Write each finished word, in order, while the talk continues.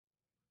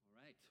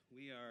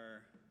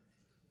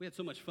We had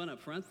so much fun up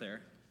front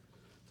there.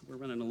 We're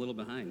running a little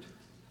behind.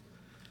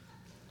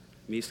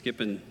 Me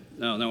skipping,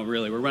 no,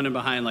 really, we're running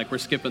behind like we're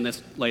skipping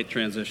this light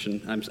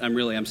transition.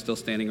 I'm still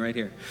standing right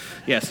here.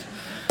 Yes.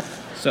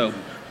 So,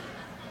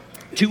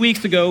 2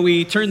 weeks ago,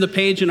 we turned the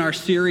page in our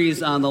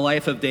series on the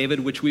life of David,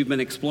 which we've been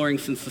exploring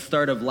since the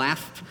start of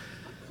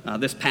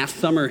this past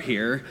summer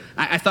here.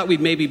 I thought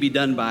we'd maybe be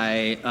done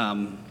by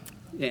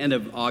the end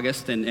of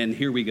August, and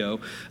here we go.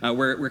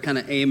 We're kind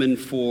of aiming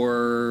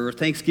for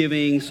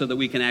Thanksgiving so that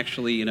we can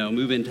actually,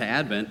 move into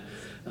Advent.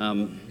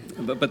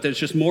 But there's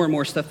just more and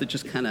more stuff that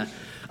just kind of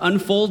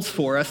unfolds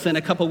for us. And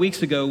a couple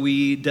weeks ago,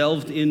 we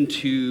delved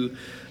into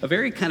a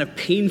very kind of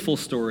painful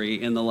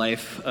story in the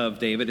life of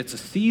David. It's a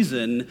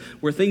season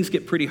where things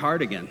get pretty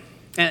hard again.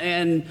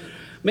 And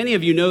many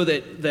of you know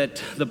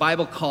that the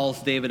Bible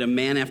calls David a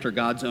man after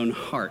God's own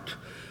heart,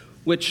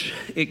 which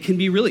it can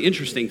be really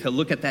interesting to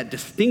look at that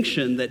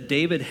distinction that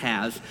David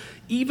has,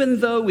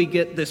 even though we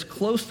get this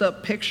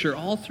close-up picture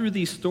all through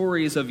these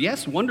stories of,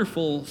 yes,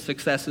 wonderful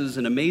successes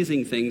and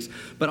amazing things,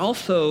 but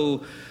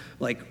also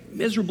like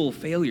miserable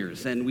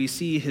failures. And we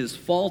see his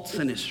faults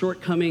and his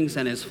shortcomings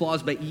and his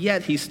flaws, but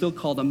yet he's still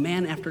called a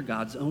man after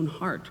God's own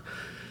heart.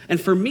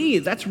 And for me,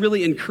 that's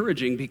really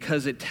encouraging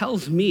because it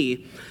tells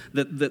me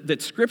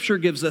that Scripture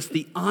gives us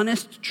the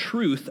honest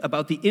truth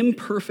about the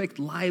imperfect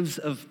lives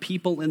of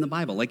people in the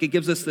Bible. Like it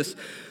gives us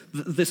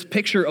this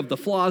picture of the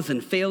flaws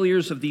and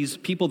failures of these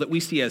people that we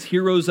see as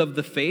heroes of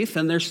the faith,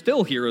 and they're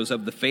still heroes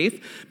of the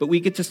faith, but we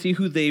get to see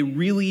who they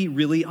really,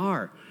 really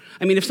are.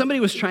 I mean, if somebody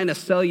was trying to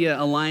sell you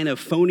a line of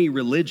phony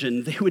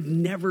religion, they would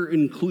never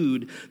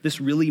include this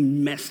really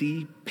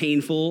messy,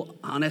 painful,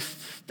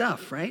 honest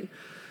stuff, right?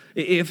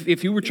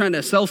 If you were trying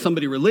to sell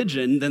somebody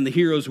religion, then the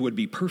heroes would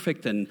be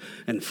perfect and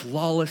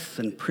flawless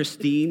and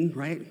pristine,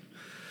 right?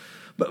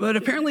 But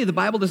apparently the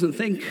Bible doesn't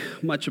think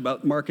much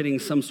about marketing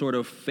some sort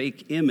of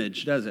fake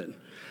image, does it?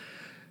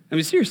 I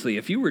mean, seriously,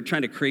 if you were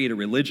trying to create a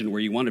religion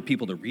where you wanted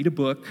people to read a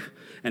book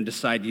and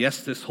decide,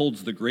 yes, this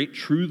holds the great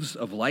truths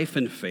of life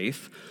and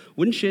faith,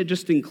 wouldn't you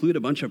just include a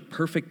bunch of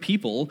perfect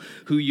people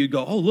who you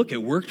go, oh, look,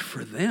 it worked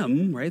for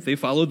them, right? They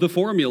followed the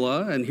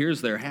formula, and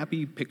here's their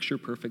happy,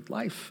 picture-perfect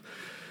life.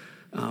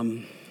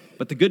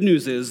 But the good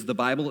news is the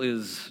Bible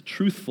is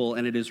truthful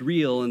and it is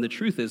real, and the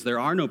truth is there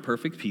are no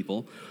perfect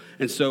people.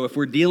 And so if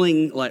we're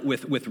dealing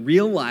with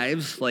real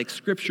lives like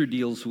Scripture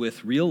deals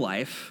with real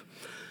life,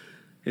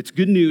 it's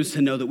good news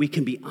to know that we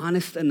can be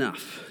honest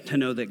enough to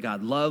know that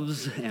God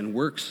loves and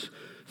works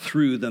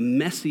through the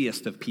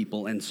messiest of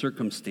people and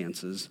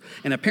circumstances.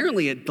 And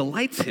apparently it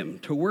delights him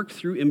to work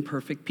through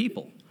imperfect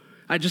people.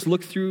 I just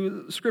looked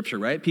through Scripture,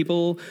 right?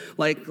 People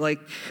like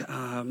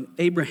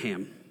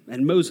Abraham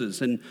and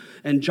Moses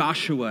and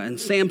Joshua and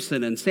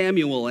Samson and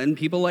Samuel and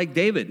people like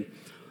David,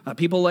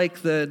 people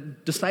like the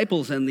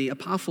disciples and the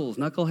apostles,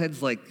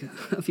 knuckleheads like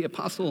the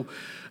apostle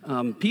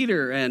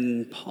Peter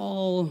and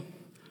Paul.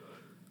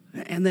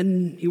 And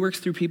then he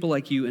works through people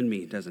like you and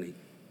me, doesn't he?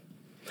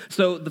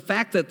 So the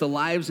fact that the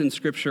lives in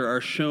Scripture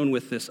are shown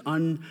with this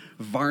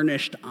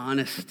unvarnished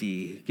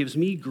honesty gives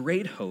me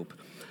great hope.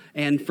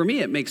 And for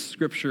me, it makes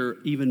Scripture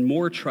even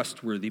more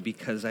trustworthy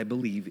because I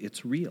believe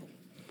it's real.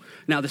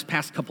 Now, this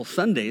past couple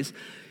Sundays,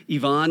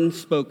 Yvonne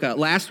spoke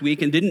last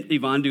week, and didn't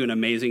Yvonne do an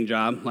amazing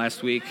job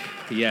last week?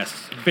 Yes,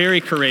 very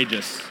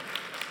courageous.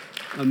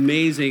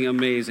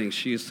 Amazing.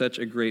 She is such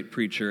a great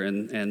preacher,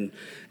 and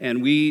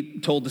we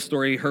told the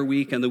story her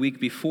week and the week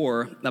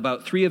before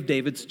about 3 of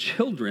David's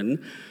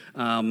children,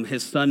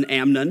 his son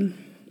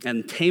Amnon,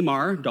 and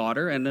Tamar,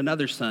 daughter, and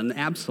another son,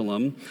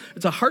 Absalom.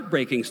 It's a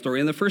heartbreaking story.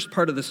 In the first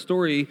part of the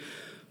story,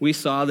 we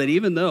saw that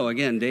even though,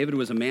 again, David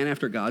was a man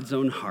after God's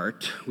own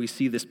heart, we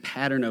see this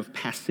pattern of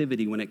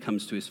passivity when it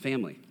comes to his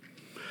family.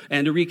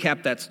 And to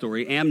recap that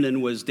story,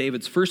 Amnon was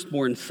David's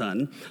firstborn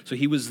son, so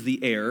he was the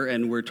heir,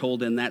 and we're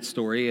told in that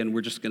story, and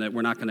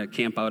we're not gonna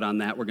camp out on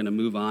that, we're gonna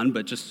move on,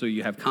 but just so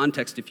you have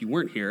context if you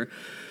weren't here,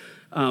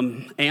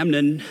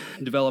 Amnon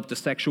developed a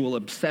sexual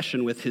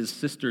obsession with his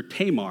sister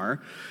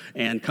Tamar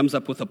and comes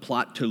up with a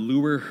plot to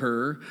lure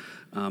her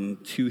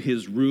to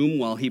his room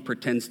while he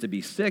pretends to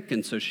be sick.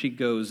 And so she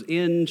goes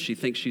in. She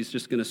thinks she's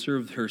just going to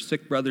serve her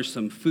sick brother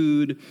some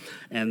food.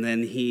 And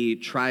then he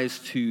tries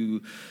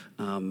to,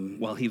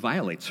 he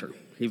violates her.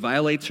 He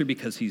violates her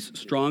because he's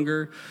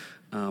stronger.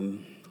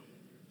 And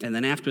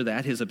then after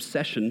that, his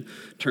obsession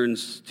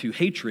turns to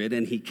hatred,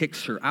 and he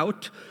kicks her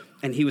out.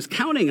 And he was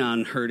counting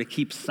on her to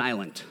keep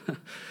silent,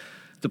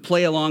 to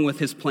play along with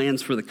his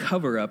plans for the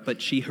cover-up,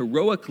 but she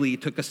heroically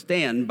took a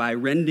stand by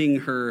rending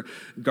her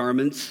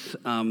garments,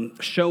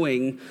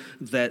 showing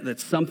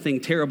that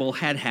something terrible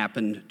had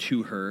happened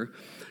to her.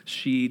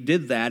 She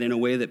did that in a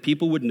way that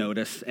people would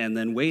notice and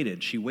then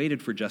waited. She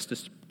waited for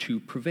justice to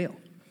prevail.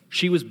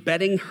 She was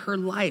betting her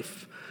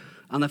life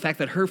on the fact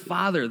that her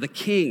father, the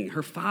king,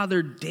 her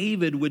father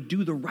David, would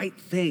do the right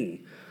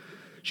thing.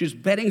 She was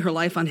betting her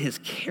life on his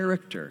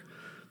character.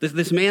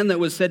 This man that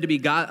was said to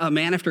be a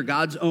man after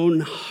God's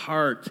own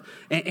heart,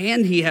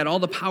 and he had all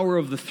the power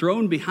of the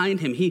throne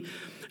behind him.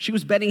 She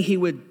was betting he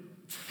would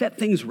set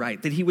things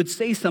right, that he would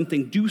say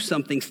something, do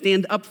something,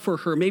 stand up for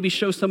her, maybe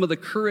show some of the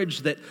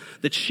courage that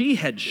she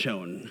had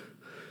shown.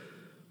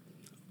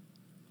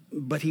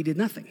 But he did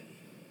nothing.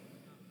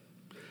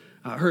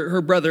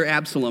 Her brother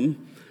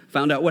Absalom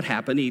found out what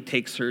happened. He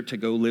takes her to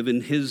go live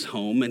in his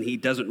home, and he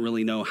doesn't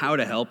really know how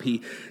to help.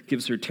 He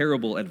gives her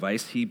terrible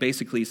advice. He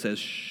basically says,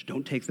 "Shh,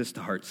 don't take this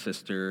to heart,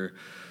 sister,"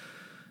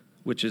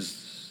 which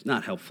is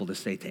not helpful to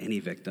say to any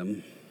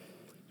victim.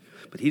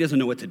 But he doesn't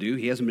know what to do.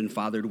 He hasn't been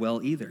fathered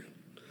well either.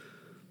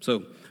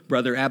 So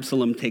brother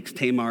Absalom takes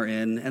Tamar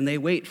in, and they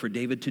wait for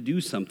David to do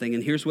something.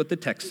 And here's what the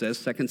text says,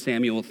 2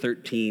 Samuel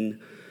 13,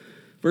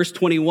 verse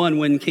 21.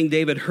 When King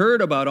David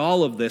heard about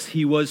all of this,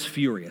 he was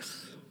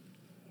furious.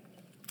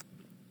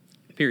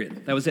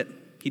 Period. That was it.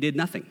 He did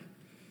nothing.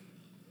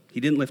 He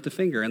didn't lift a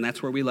finger, and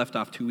that's where we left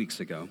off 2 weeks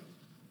ago.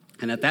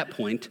 And at that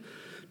point,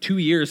 2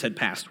 years had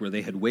passed where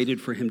they had waited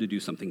for him to do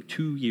something.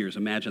 2 years,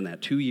 imagine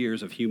that. 2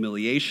 years of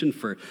humiliation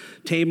for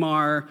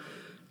Tamar,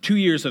 2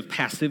 years of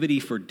passivity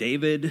for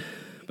David,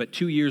 but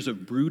 2 years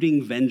of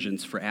brooding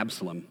vengeance for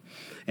Absalom.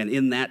 And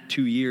in that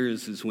 2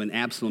 years is when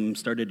Absalom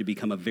started to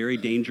become a very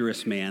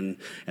dangerous man.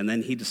 And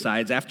then he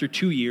decides after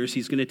 2 years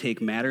he's going to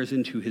take matters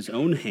into his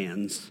own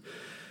hands.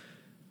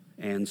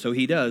 And so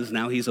he does.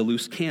 Now he's a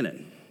loose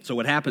cannon. So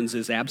what happens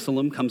is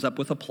Absalom comes up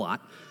with a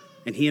plot,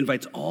 and he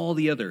invites all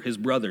his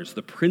brothers,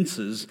 the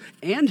princes,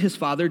 and his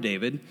father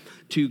David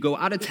to go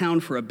out of town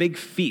for a big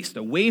feast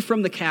away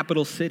from the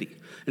capital city.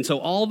 And so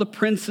all the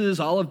princes,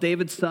 all of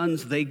David's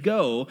sons, they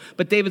go.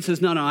 But David says,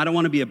 no, I don't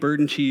want to be a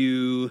burden to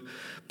you.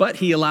 But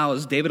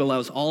David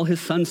allows all his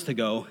sons to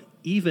go,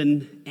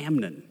 even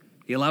Amnon.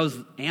 He allows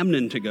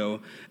Amnon to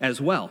go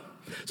as well.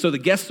 So the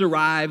guests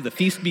arrive, the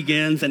feast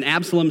begins, and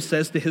Absalom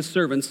says to his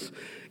servants,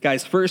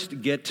 guys,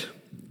 first get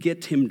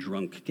him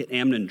drunk, get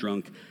Amnon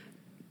drunk,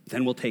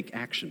 then we'll take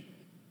action.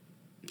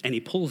 And he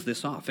pulls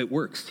this off. It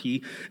works.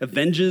 He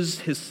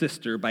avenges his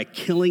sister by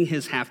killing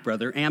his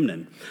half-brother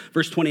Amnon.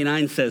 Verse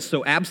 29 says,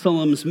 so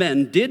Absalom's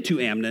men did to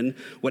Amnon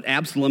what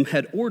Absalom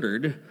had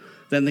ordered.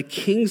 Then the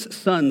king's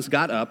sons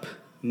got up,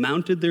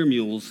 mounted their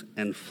mules,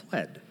 and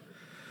fled.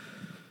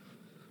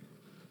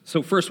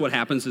 So first what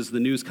happens is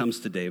the news comes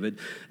to David.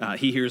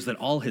 He hears that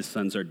all his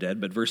sons are dead,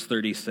 but verse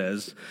 30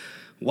 says,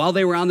 while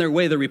they were on their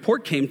way, the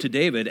report came to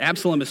David,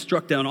 Absalom has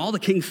struck down all the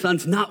king's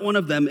sons, not one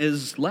of them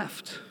is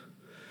left.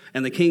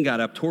 And the king got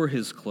up, tore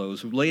his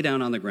clothes, lay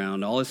down on the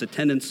ground. All his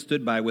attendants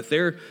stood by with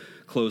their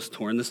clothes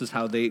torn. This is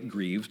how they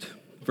grieved.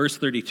 Verse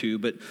 32,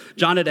 but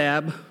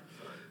Jonadab,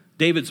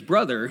 David's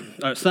brother,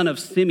 son of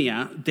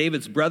Simeah,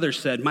 David's brother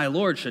said, my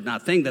lord should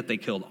not think that they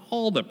killed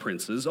all the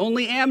princes,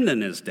 only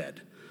Amnon is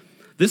dead.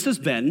 This has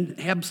been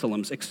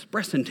Absalom's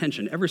express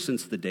intention ever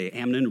since the day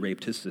Amnon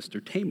raped his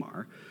sister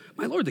Tamar.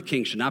 My lord the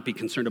king should not be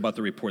concerned about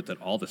the report that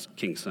all the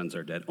king's sons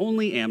are dead.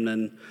 Only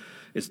Amnon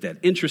is dead.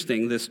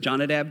 Interesting, this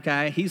Jonadab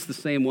guy, he's the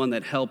same one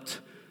that helped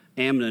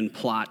Amnon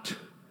plot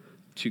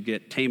to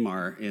get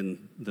Tamar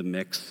in the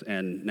mix,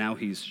 and now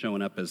he's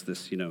showing up as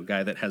this,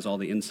 guy that has all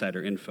the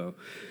insider info.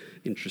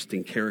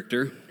 Interesting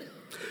character.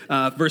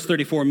 Verse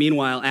 34,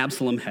 meanwhile,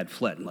 Absalom had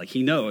fled. Like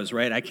he knows,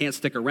 right? I can't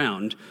stick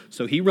around.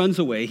 So he runs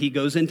away. He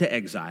goes into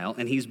exile,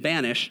 and he's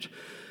banished,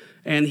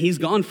 and he's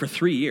gone for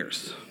 3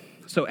 years.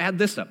 So add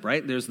this up,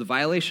 right? There's the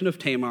violation of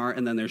Tamar,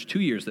 and then there's 2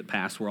 years that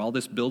pass where all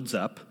this builds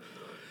up.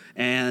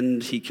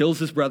 And he kills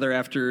his brother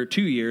after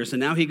 2 years, and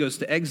now he goes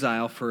to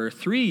exile for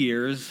 3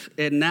 years,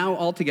 and now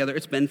altogether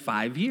it's been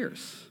 5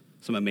 years.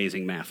 Some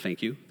amazing math,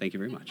 thank you. Thank you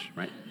very much,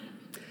 right?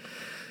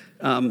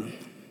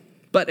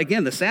 But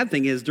again, the sad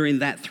thing is during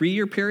that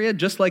 3-year period,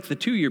 just like the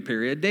 2-year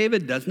period,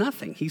 David does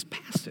nothing. He's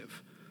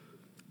passive.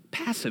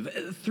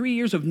 3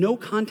 years of no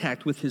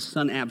contact with his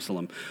son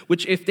Absalom,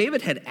 which if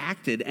David had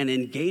acted and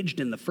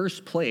engaged in the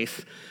first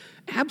place,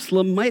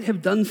 Absalom might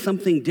have done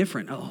something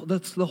different.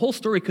 The whole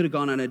story could have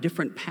gone on a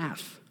different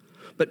path.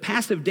 But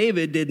passive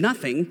David did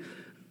nothing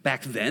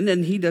back then,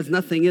 and he does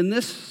nothing in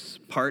this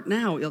part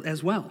now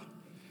as well.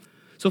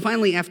 So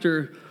finally,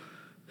 after...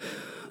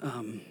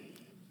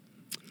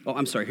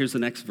 here's the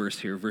next verse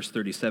here, verse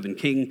 37.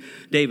 King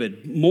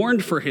David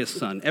mourned for his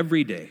son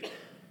every day.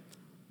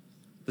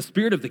 The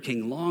spirit of the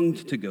king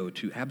longed to go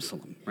to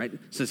Absalom, right? It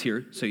says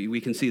here, so we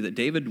can see that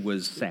David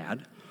was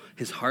sad.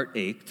 His heart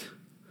ached,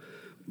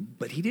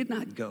 but he did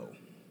not go.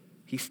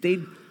 He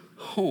stayed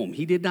home.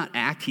 He did not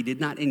act. He did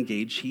not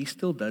engage. He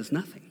still does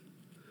nothing.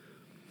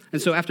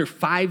 And so after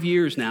 5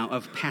 years now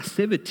of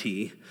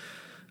passivity,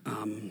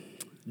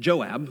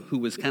 Joab, who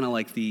was kind of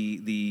like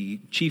the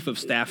chief of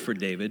staff for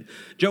David,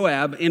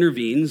 Joab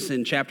intervenes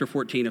in chapter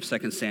 14 of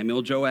 2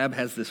 Samuel. Joab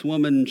has this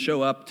woman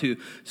show up to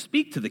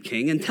speak to the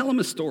king and tell him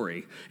a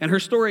story. And her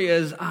story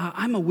is,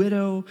 I'm a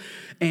widow,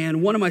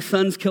 and one of my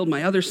sons killed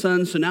my other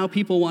son, so now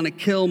people want to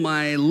kill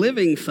my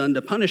living son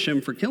to punish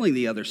him for killing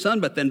the other son,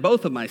 but then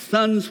both of my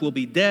sons will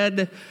be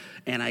dead,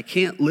 and I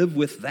can't live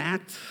with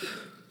that.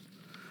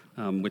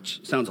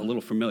 Which sounds a little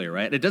familiar,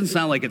 right? It doesn't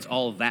sound like it's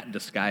all that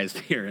disguised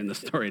here in the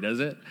story, does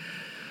it?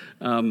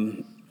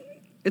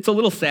 It's a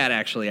little sad,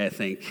 actually, I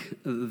think,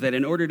 that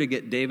in order to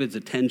get David's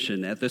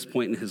attention at this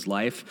point in his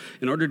life,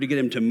 in order to get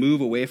him to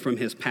move away from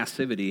his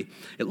passivity,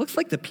 it looks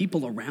like the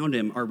people around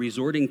him are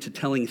resorting to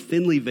telling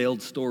thinly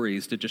veiled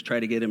stories to just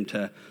try to get him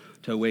to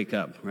wake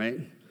up, right?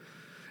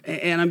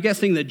 And I'm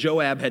guessing that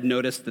Joab had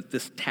noticed that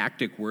this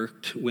tactic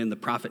worked when the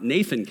prophet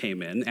Nathan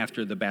came in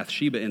after the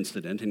Bathsheba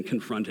incident and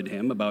confronted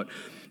him about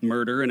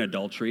murder and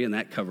adultery and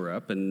that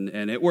cover-up, and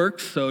it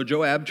works. So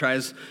Joab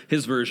tries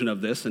his version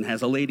of this and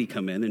has a lady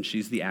come in, and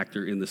she's the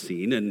actor in the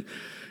scene. And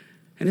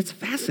it's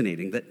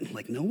fascinating that,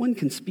 like, no one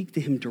can speak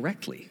to him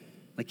directly.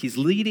 Like, he's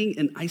leading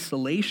in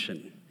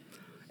isolation.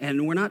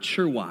 And we're not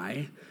sure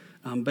why,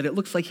 but it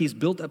looks like he's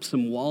built up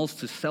some walls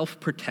to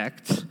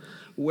self-protect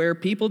where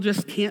people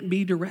just can't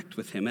be direct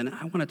with him. And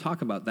I want to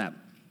talk about that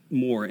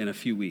more in a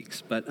few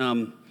weeks. But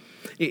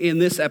in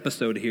this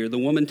episode here, the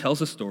woman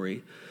tells a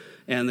story,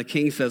 and the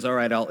king says, all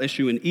right, I'll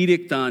issue an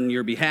edict on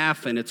your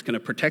behalf, and it's going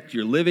to protect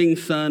your living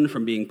son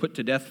from being put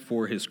to death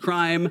for his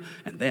crime.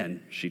 And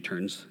then she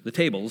turns the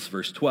tables,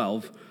 verse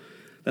 12.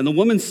 Then the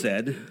woman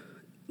said,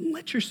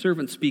 let your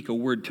servant speak a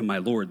word to my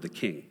lord the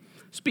king.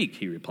 Speak,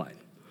 he replied.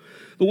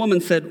 The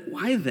woman said,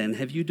 why then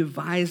have you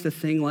devised a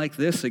thing like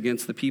this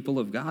against the people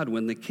of God?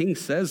 When the king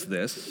says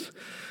this,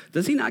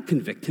 does he not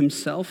convict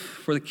himself?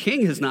 For the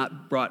king has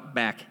not brought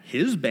back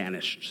his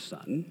banished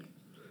son,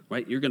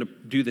 right? You're going to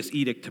do this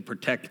edict to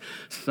protect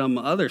some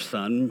other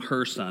son.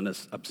 Her son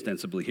is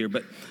ostensibly here,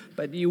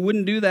 but you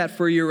wouldn't do that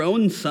for your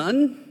own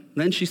son?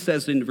 Then she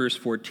says in verse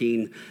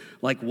 14,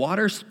 like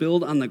water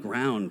spilled on the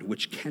ground,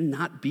 which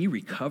cannot be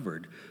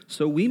recovered,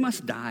 so we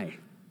must die.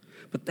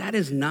 But that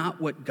is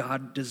not what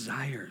God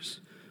desires.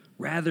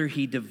 Rather,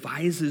 he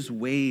devises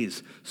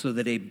ways so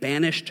that a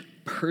banished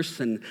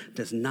person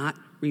does not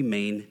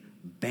remain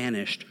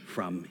banished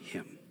from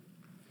him.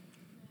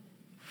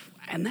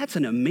 And that's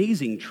an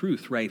amazing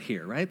truth right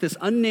here, right? This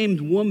unnamed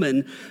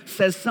woman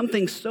says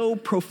something so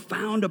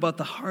profound about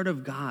the heart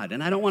of God.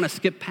 And I don't want to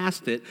skip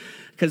past it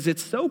because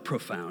it's so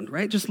profound,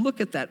 right? Just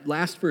look at that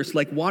last verse,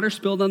 like water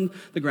spilled on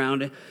the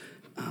ground,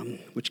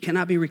 which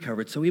cannot be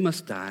recovered, so we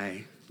must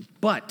die.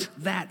 But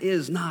that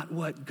is not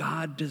what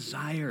God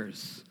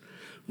desires.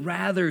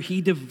 Rather,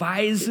 he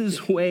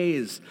devises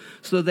ways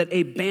so that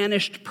a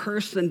banished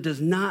person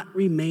does not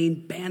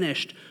remain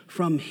banished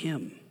from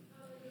him.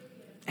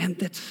 And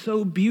that's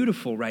so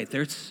beautiful right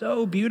there. It's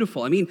so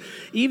beautiful. I mean,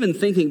 even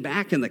thinking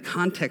back in the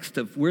context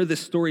of where this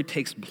story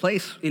takes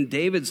place in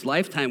David's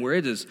lifetime, where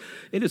it is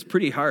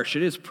pretty harsh,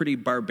 it is pretty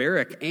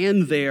barbaric,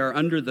 and they are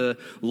under the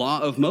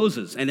law of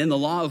Moses. And in the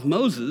law of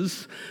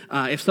Moses,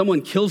 if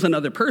someone kills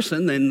another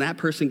person, then that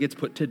person gets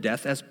put to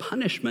death as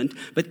punishment.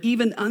 But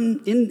even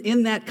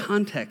in that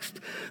context,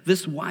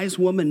 this wise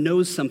woman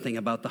knows something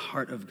about the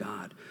heart of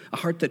God, a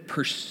heart that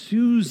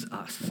pursues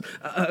us,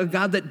 a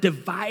God that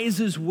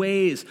devises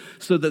ways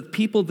so that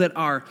people that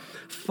are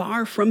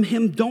far from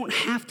him don't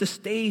have to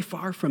stay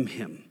far from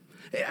him.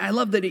 I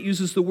love that it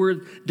uses the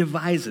word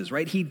devises,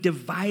 right? He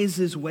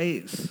devises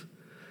ways.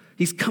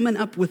 He's coming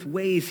up with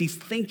ways. He's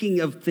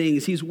thinking of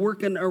things. He's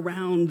working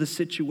around the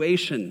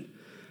situation.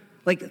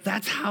 Like,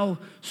 that's how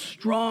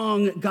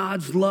strong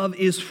God's love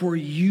is for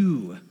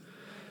you.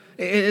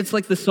 It's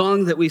like the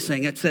song that we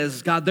sing. It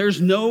says, God, there's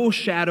no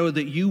shadow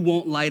that you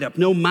won't light up,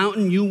 no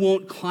mountain you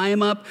won't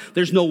climb up,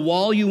 there's no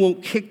wall you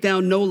won't kick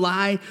down, no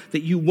lie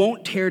that you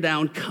won't tear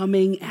down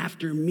coming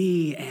after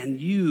me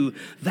and you.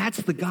 That's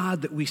the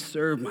God that we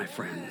serve, my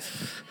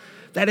friends.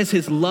 That is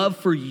his love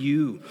for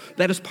you.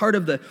 That is part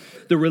of the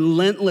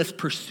relentless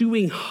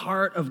pursuing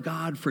heart of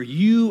God for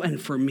you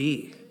and for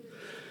me.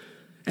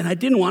 And I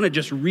didn't want to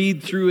just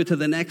read through it to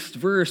the next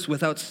verse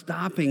without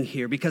stopping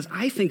here, because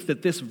I think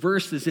that this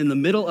verse is in the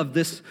middle of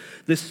this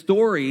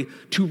story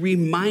to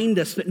remind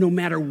us that no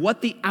matter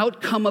what the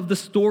outcome of the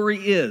story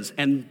is,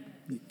 and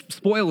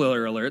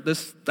spoiler alert,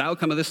 the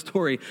outcome of this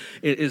story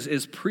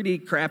is pretty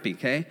crappy,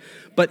 okay?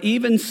 But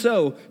even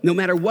so, no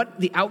matter what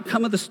the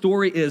outcome of the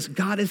story is,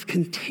 God is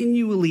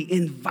continually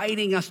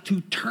inviting us to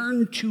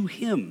turn to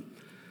him.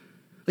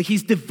 Like,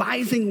 he's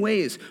devising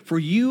ways for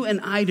you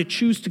and I to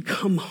choose to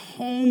come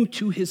home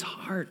to his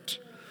heart.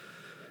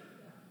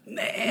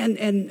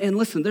 And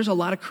listen, there's a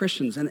lot of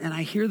Christians, and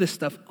I hear this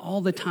stuff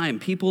all the time.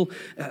 People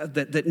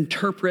that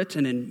interpret,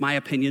 and in my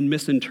opinion,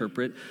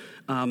 misinterpret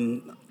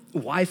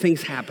why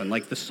things happen,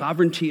 like the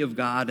sovereignty of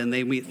God, and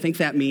we think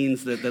that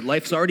means that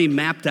life's already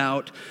mapped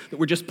out, that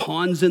we're just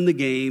pawns in the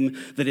game,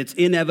 that it's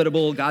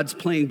inevitable, God's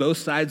playing both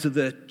sides of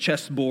the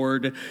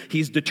chessboard,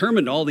 he's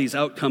determined all these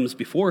outcomes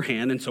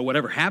beforehand, and so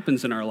whatever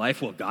happens in our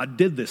life, well, God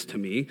did this to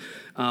me.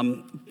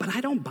 But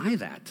I don't buy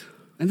that.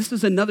 And this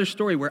is another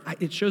story where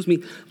it shows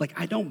me, like,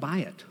 I don't buy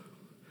it.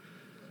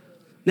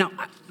 Now,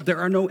 there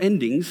are no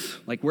endings.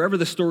 Like, wherever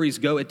the stories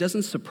go, it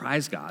doesn't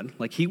surprise God.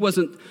 Like, he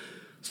wasn't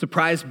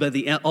surprised by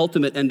the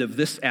ultimate end of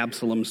this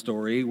Absalom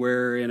story,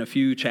 where in a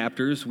few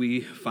chapters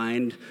we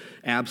find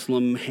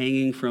Absalom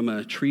hanging from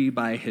a tree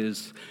by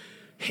his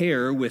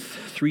hair with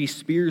 3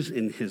 spears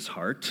in his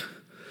heart.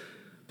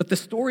 But the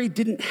story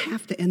didn't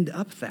have to end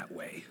up that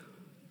way.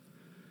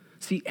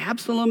 See,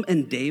 Absalom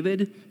and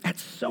David, at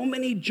so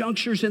many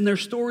junctures in their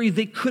story,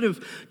 they could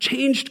have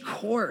changed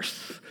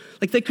course.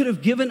 Like they could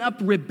have given up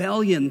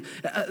rebellion.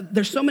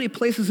 There's so many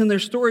places in their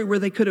story where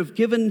they could have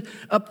given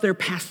up their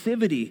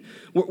passivity,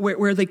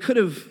 where they could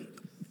have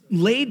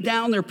laid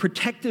down their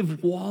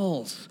protective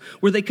walls,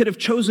 where they could have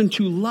chosen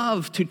to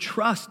love, to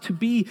trust, to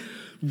be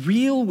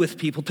real with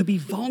people, to be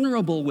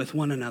vulnerable with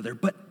one another.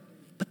 But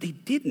they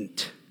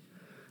didn't.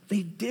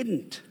 They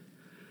didn't.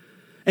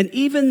 And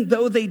even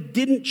though they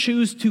didn't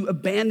choose to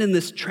abandon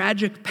this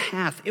tragic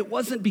path, it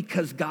wasn't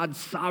because God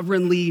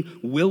sovereignly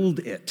willed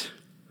it.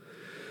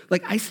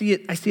 Like I see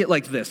it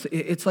like this.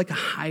 It's like a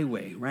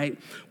highway, right?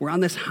 We're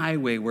on this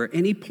highway where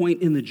any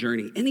point in the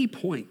journey, any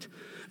point,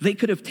 they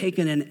could have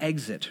taken an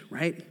exit,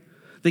 right?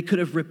 They could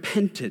have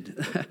repented.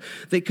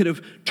 They could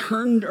have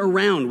turned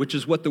around, which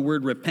is what the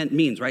word repent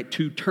means, right?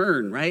 To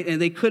turn, right?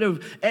 And they could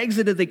have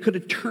exited. They could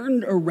have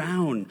turned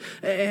around.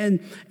 And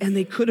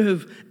they could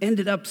have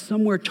ended up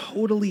somewhere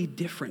totally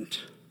different.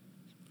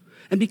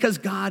 And because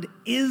God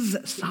is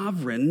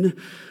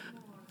sovereign,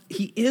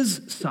 He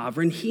is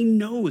sovereign. He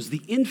knows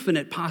the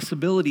infinite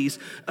possibilities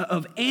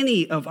of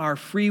any of our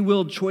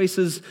free-willed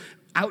choices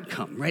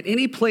outcome, right?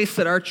 Any place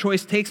that our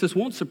choice takes us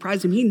won't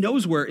surprise him. He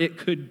knows where it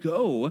could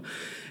go.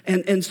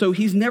 And so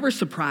he's never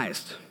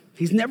surprised.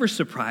 He's never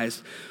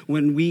surprised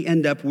when we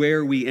end up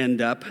where we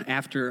end up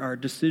after our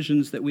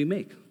decisions that we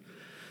make.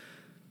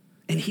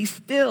 And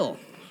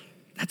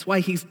that's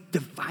why he's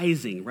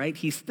devising, right?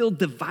 He's still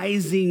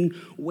devising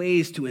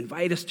ways to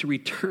invite us to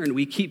return.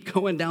 We keep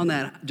going down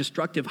that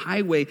destructive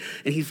highway,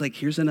 and he's like,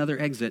 here's another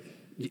exit.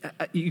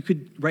 You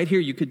could, right here,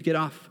 you could get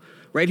off.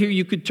 Right here,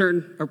 you could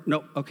turn. Or,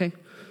 no, okay.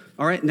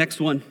 All right, next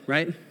one,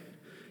 right?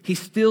 He's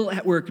still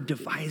at work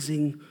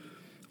devising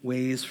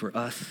ways for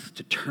us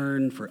to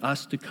turn, for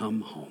us to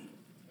come home.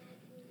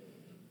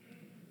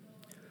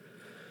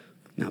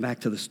 Now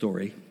back to the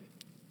story.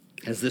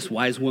 As this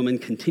wise woman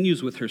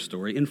continues with her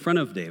story in front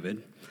of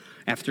David,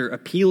 after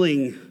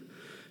appealing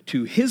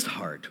to his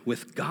heart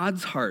with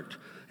God's heart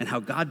and how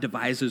God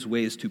devises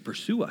ways to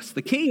pursue us,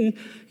 the king,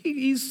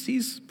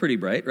 he's pretty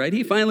bright, right?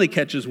 He finally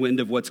catches wind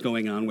of what's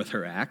going on with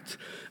her act.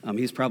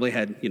 He's probably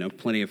had,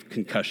 plenty of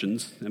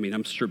concussions. I mean,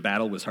 I'm sure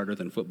battle was harder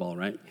than football,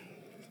 right?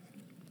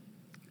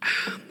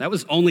 That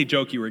was the only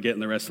joke you were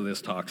getting the rest of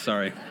this talk.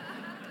 Sorry.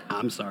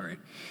 I'm sorry.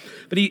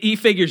 But he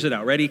figures it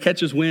out, right? He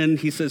catches wind.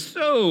 He says,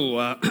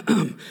 so,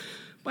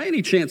 by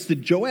any chance,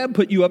 did Joab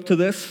put you up to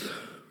this?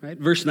 Right?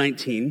 Verse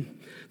 19,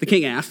 the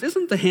king asked,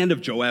 isn't the hand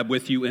of Joab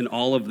with you in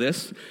all of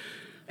this?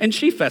 And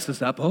she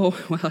fesses up, oh,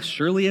 well,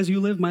 surely as you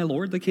live, my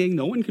lord the king,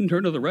 no one can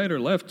turn to the right or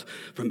left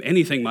from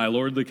anything my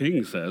lord the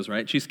king says,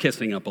 right? She's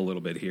kissing up a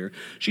little bit here.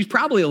 She's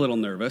probably a little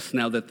nervous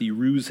now that the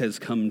ruse has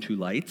come to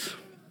light.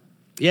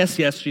 Yes,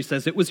 she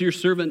says, it was your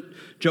servant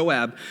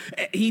Joab.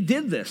 He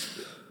did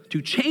this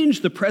to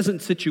change the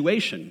present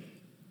situation.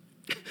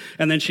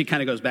 And then she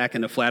kind of goes back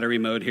into flattery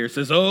mode here,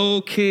 says,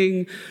 oh,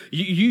 king,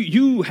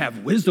 you have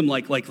wisdom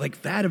like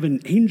that of an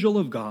angel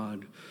of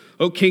God.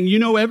 Oh, king, you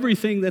know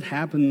everything that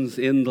happens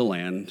in the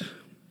land.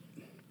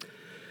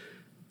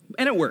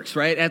 And it works,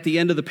 right? At the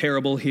end of the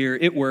parable here,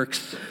 it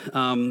works.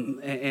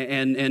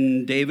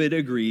 And David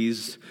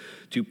agrees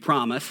to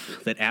promise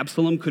that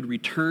Absalom could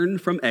return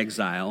from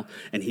exile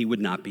and he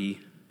would not be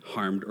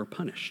harmed or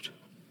punished.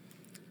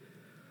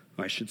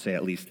 Or I should say,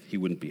 at least he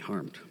wouldn't be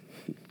harmed.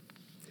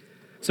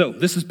 So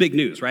this is big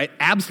news, right?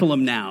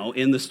 Absalom now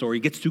in the story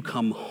gets to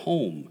come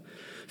home.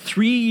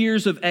 3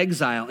 years of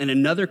exile in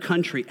another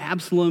country,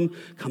 Absalom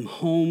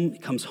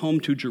comes home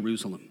to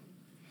Jerusalem.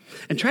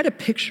 And try to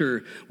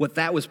picture what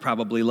that was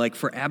probably like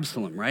for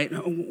Absalom, right?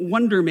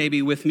 Wonder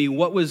maybe with me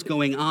what was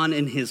going on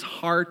in his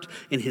heart,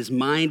 in his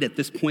mind at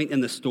this point in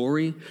the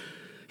story.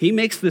 He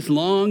makes this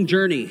long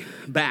journey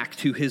back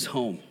to his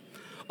home.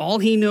 All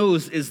he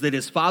knows is that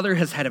his father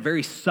has had a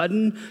very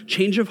sudden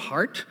change of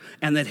heart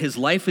and that his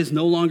life is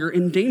no longer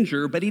in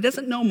danger, but he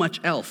doesn't know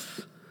much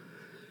else.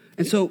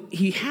 And so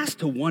he has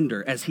to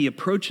wonder as he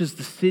approaches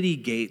the city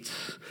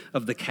gates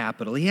of the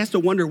capital, he has to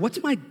wonder,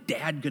 what's my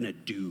dad going to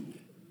do?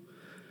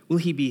 Will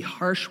he be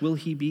harsh? Will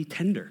he be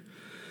tender?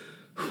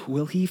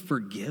 Will he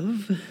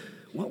forgive?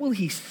 What will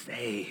he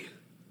say?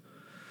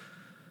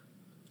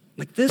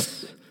 Like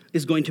this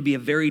is going to be a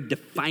very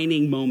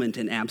defining moment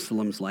in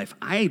Absalom's life.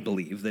 I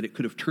believe that it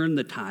could have turned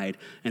the tide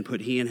and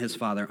put he and his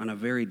father on a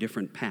very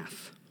different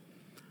path.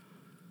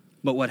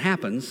 But what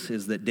happens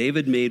is that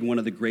David made one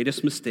of the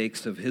greatest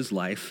mistakes of his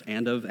life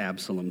and of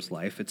Absalom's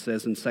life. It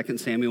says in 2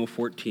 Samuel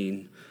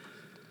 14,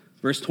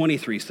 verse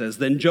 23 says,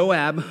 then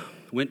Joab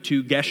went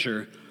to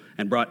Geshur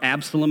and brought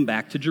Absalom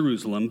back to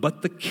Jerusalem,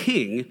 but the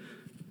king,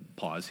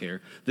 pause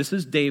here, this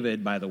is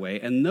David, by the way,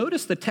 and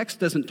notice the text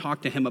doesn't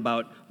talk to him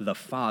about the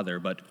father,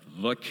 but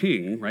the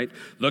king, right?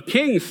 The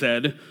king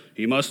said,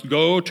 he must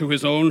go to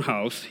his own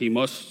house, he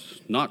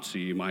must not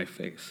see my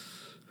face.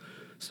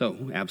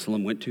 So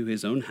Absalom went to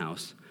his own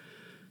house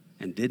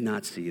and did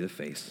not see the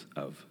face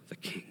of the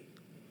king.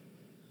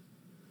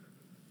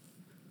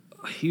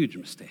 A huge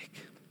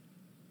mistake.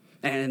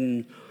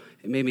 And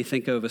it made me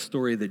think of a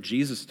story that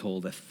Jesus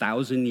told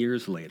 1,000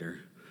 years later,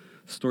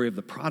 Story of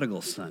the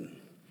prodigal son,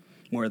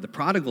 where the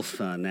prodigal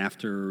son,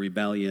 after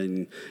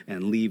rebellion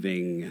and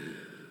leaving,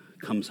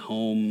 comes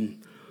home.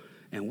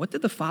 And what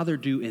did the father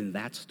do in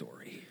that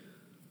story?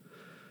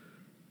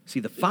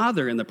 See, the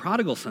father in the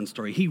prodigal son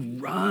story, he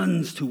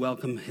runs to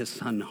welcome his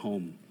son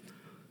home,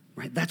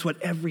 right? That's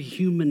what every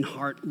human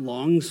heart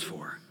longs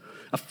for.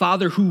 A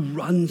father who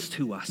runs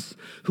to us,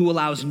 who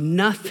allows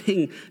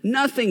nothing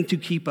to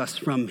keep us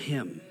from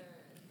him.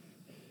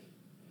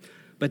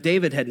 But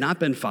David had not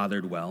been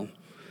fathered well.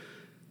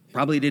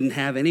 Probably didn't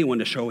have anyone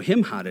to show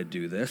him how to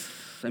do this.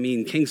 I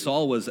mean, King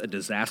Saul was a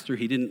disaster.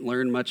 He didn't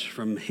learn much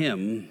from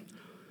him.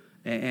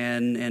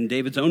 And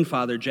David's own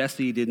father,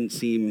 Jesse, didn't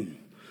seem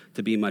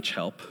to be much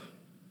help.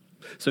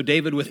 So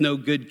David, with no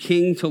good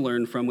king to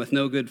learn from, with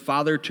no good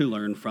father to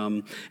learn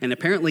from, and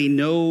apparently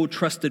no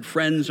trusted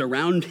friends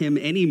around him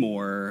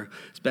anymore.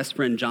 His best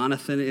friend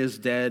Jonathan is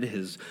dead.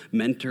 His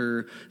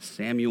mentor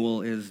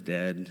Samuel is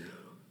dead.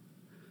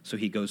 So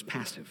he goes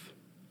passive.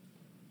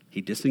 He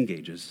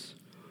disengages.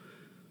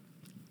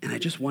 And I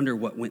just wonder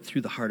what went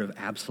through the heart of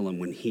Absalom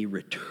when he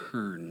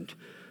returned.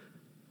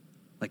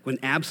 Like when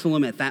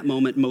Absalom at that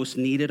moment most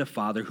needed a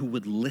father who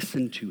would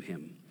listen to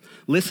him.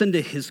 Listen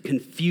to his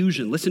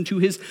confusion. Listen to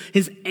his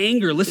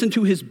anger. Listen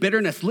to his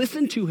bitterness.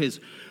 Listen to his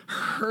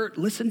hurt.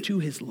 Listen to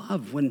his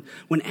love. When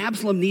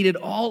Absalom needed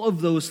all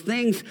of those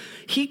things,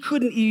 he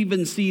couldn't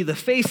even see the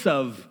face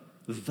of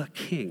the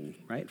king,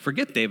 right?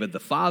 Forget David, the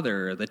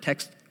father. The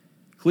text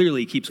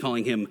clearly keeps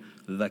calling him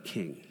the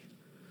king.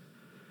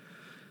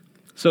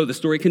 So the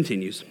story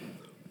continues.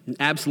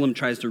 Absalom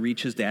tries to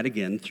reach his dad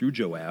again through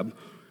Joab.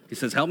 He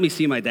says, help me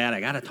see my dad.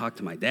 I got to talk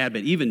to my dad.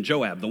 But even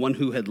Joab, the one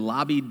who had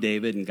lobbied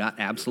David and got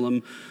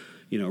Absalom,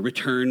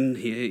 return,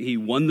 he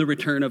won the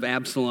return of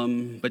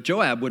Absalom. But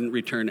Joab wouldn't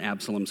return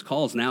Absalom's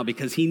calls now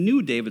because he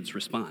knew David's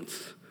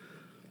response.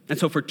 And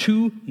so for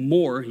 2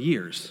 more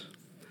years,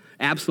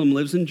 Absalom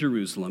lives in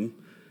Jerusalem.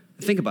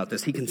 Think about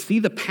this. He can see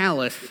the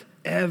palace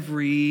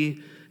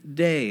every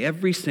day,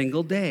 every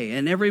single day.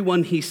 And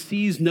everyone he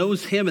sees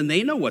knows him, and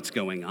they know what's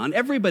going on.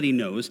 Everybody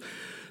knows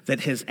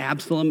that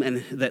Absalom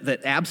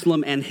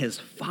and his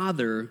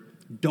father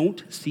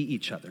don't see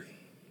each other.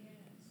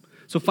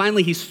 So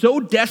finally, he's so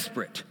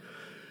desperate,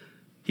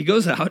 he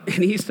goes out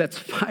and he sets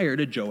fire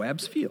to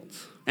Joab's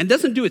fields. And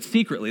doesn't do it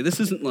secretly. This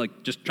isn't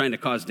like just trying to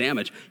cause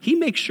damage. He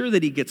makes sure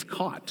that he gets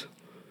caught.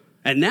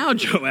 And now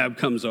Joab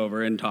comes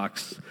over and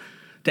talks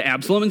to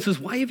Absalom and says,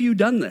 why have you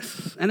done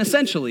this? And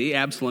essentially,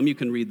 Absalom, you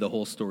can read the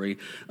whole story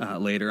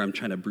later. I'm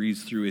trying to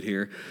breeze through it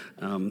here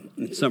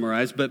and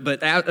summarize.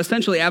 But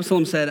essentially,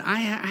 Absalom said,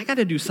 I got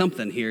to do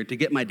something here to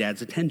get my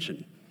dad's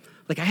attention.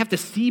 Like, I have to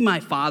see my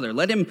father.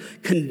 Let him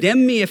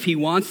condemn me if he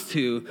wants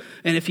to.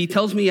 And if he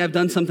tells me I've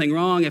done something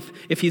wrong,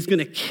 if he's going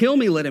to kill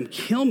me, let him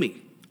kill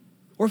me.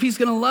 Or if he's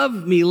going to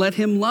love me, let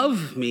him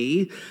love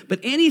me.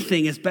 But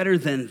anything is better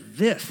than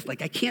this.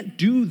 Like, I can't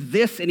do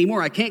this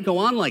anymore. I can't go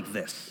on like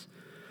this.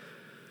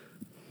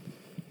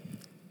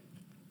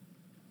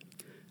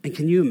 And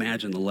can you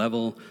imagine the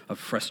level of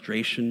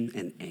frustration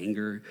and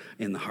anger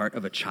in the heart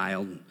of a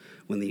child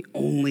when the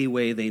only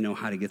way they know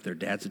how to get their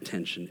dad's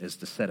attention is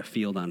to set a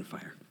field on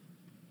fire?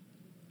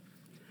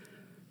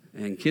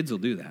 And kids will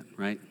do that,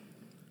 right?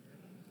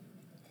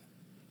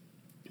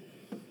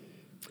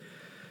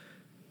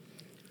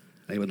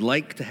 They would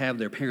like to have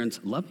their parents'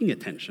 loving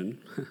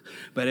attention,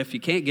 but if you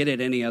can't get it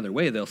any other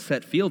way, they'll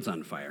set fields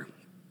on fire.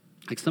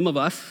 Like some of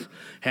us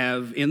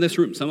have, in this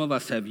room, some of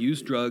us have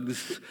used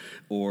drugs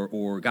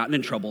or gotten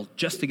in trouble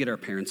just to get our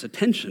parents'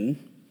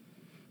 attention.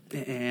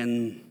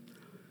 And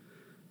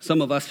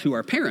some of us who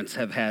are parents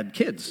have had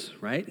kids,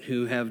 right,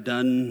 who have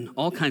done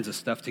all kinds of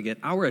stuff to get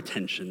our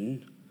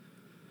attention.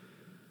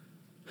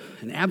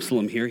 And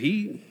Absalom here,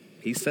 he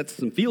sets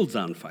some fields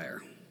on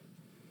fire.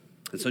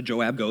 And so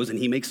Joab goes and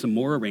he makes some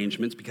more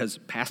arrangements because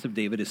passive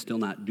David is still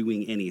not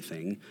doing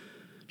anything.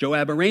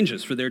 Joab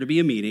arranges for there to be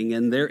a meeting,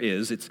 and there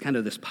is. It's kind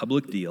of this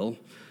public deal.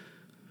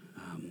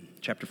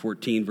 Chapter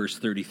 14, verse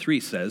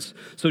 33 says,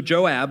 so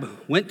Joab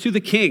went to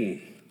the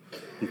king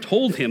and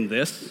told him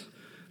this.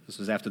 This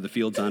was after the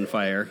field's on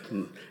fire,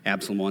 and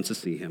Absalom wants to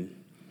see him.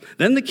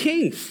 Then the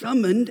king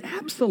summoned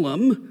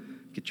Absalom.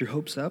 Get your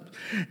hopes up.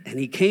 And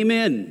he came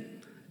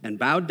in and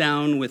bowed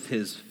down with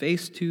his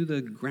face to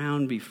the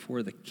ground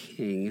before the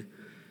king.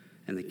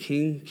 And the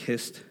king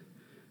kissed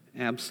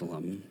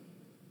Absalom.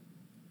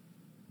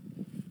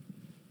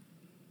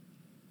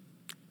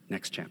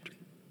 Next chapter.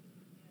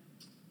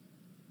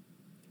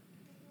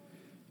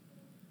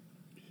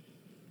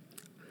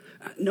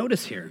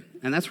 Notice here,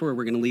 and that's where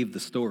we're going to leave the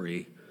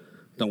story.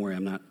 Don't worry,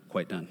 I'm not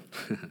quite done.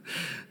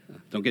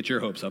 Don't get your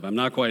hopes up. I'm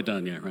not quite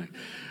done yet, right?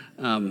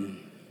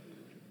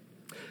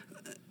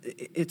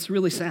 It's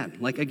really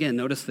sad. Like, again,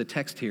 notice the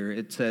text here.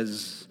 It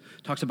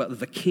talks about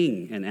the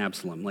king and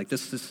Absalom. Like,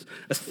 this is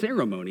a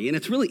ceremony. And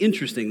it's really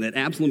interesting that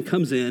Absalom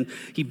comes in.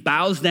 He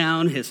bows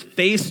down, his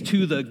face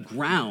to the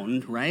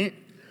ground, right?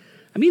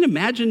 I mean,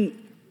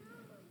 imagine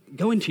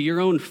going to your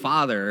own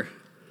father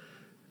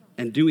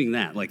and doing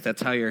that. Like,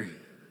 that's how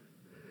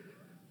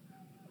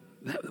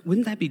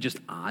wouldn't that be just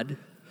odd?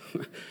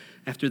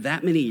 After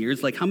that many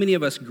years, like how many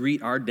of us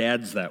greet our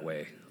dads that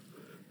way?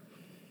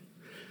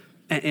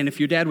 And if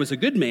your dad was a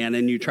good man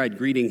and you tried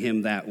greeting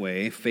him that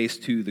way, face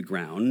to the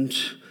ground,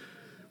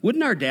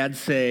 wouldn't our dad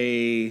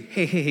say,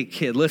 hey,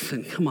 kid,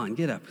 listen, come on,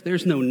 get up.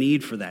 There's no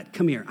need for that.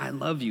 Come here, I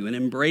love you, and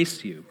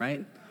embrace you,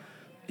 right?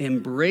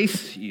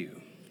 Embrace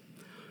you.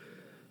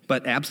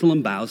 But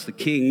Absalom bows. The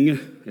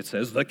king, it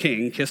says the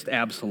king, kissed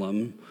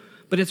Absalom.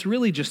 But it's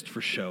really just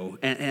for show,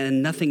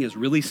 and nothing is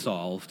really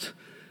solved.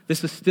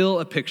 This is still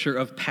a picture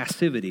of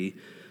passivity.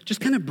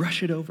 Just kind of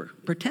brush it over.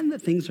 Pretend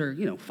that things are,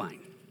 fine.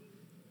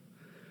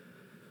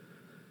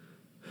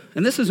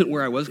 And this isn't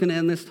where I was going to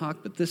end this talk,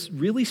 but this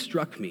really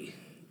struck me.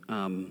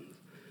 And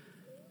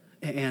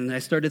I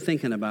started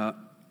thinking about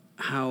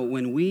how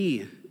when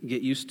we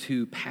get used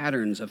to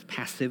patterns of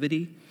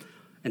passivity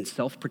and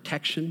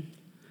self-protection,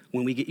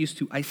 when we get used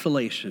to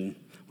isolation,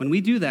 when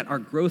we do that, our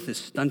growth is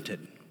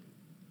stunted.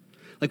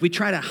 Like we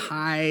try to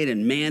hide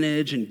and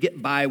manage and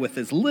get by with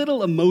as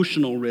little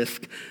emotional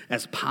risk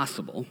as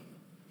possible.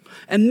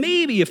 And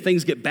maybe if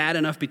things get bad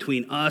enough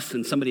between us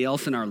and somebody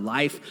else in our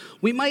life,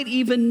 we might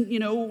even,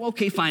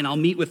 okay, fine, I'll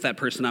meet with that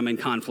person I'm in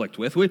conflict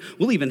with.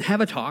 We'll even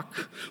have a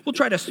talk. We'll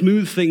try to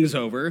smooth things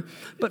over.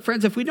 But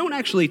friends, if we don't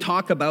actually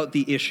talk about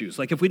the issues,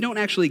 like if we don't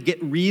actually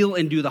get real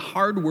and do the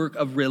hard work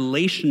of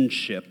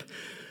relationship,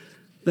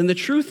 then the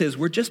truth is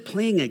we're just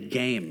playing a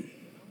game.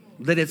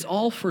 That it's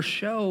all for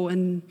show,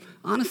 and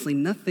honestly,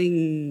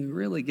 nothing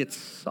really gets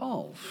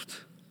solved.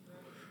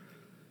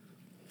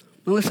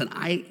 Now listen,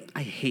 I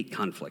hate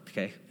conflict,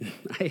 okay?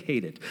 I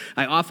hate it.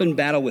 I often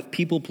battle with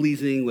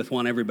people-pleasing, with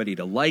wanting everybody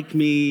to like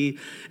me,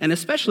 and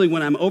especially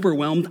when I'm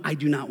overwhelmed, I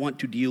do not want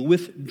to deal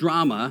with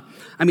drama.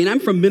 I mean, I'm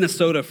from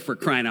Minnesota, for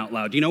crying out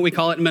loud. Do you know what we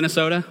call it in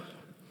Minnesota?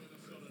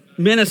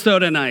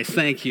 Minnesota nice,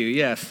 thank you,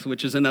 yes,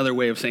 which is another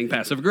way of saying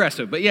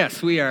passive-aggressive. But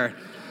yes, we are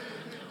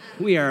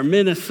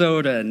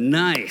Minnesota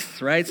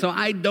nice, right? So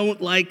I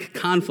don't like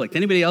conflict.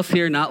 Anybody else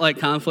here not like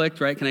conflict,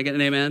 right? Can I get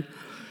an amen?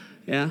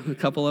 Yeah, a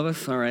couple of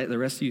us. All right, the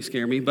rest of you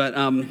scare me. But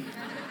I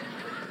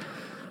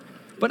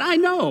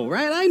know,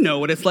 right? I know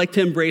what it's like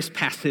to embrace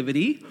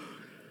passivity.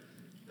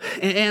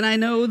 And I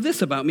know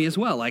this about me as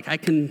well. Like I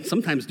can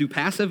sometimes do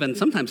passive, and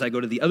sometimes I go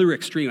to the other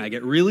extreme. I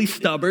get really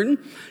stubborn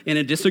in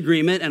a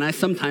disagreement, and I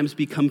sometimes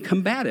become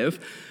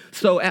combative.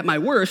 So at my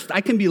worst,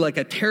 I can be like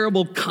a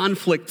terrible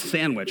conflict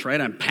sandwich,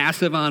 right? I'm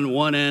passive on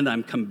one end,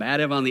 I'm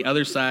combative on the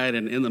other side,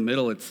 and in the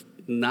middle, it's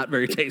not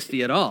very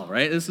tasty at all,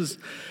 right? This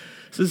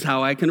is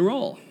how I can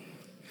roll.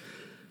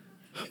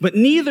 But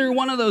neither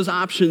one of those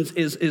options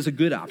is a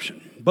good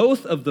option.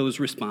 Both of those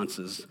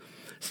responses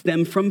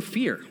stem from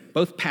fear,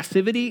 both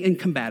passivity and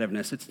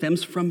combativeness. It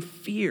stems from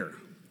fear.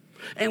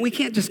 And we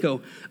can't just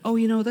go,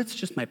 that's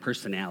just my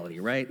personality,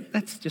 right?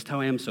 That's just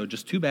how I am, so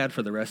just too bad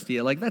for the rest of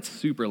you. Like, that's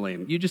super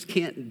lame. You just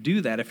can't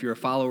do that if you're a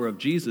follower of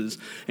Jesus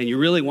and you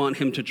really want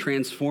him to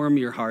transform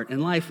your heart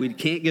and life. We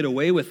can't get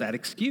away with that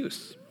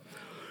excuse.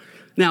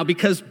 Now,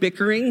 because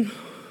bickering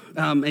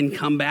and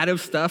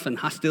combative stuff and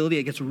hostility,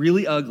 it gets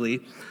really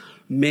ugly,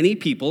 many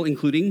people,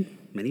 including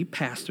many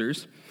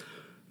pastors,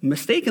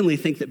 mistakenly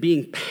think that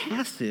being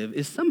passive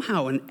is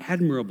somehow an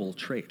admirable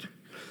trait.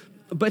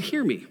 But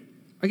hear me.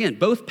 Again,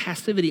 both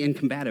passivity and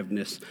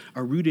combativeness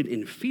are rooted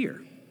in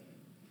fear.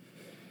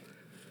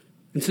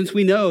 And since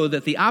we know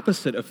that the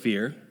opposite of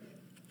fear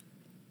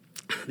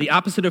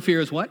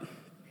is what?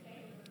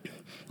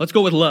 Let's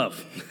go with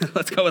love.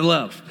 Let's go with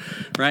love,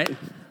 right? I'm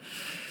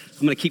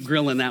going to keep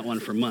grilling that one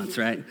for months,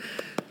 right?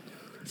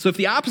 So if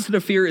the opposite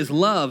of fear is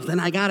love, then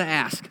I got to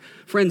ask,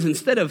 friends,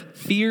 instead of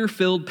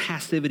fear-filled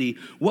passivity,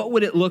 what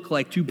would it look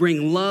like to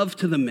bring love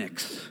to the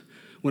mix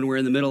when we're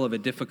in the middle of a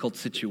difficult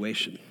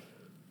situation?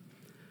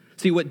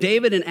 See, what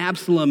David and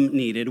Absalom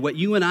needed, what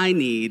you and I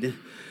need,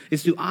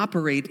 is to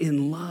operate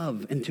in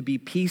love and to be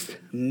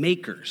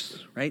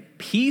peacemakers, right?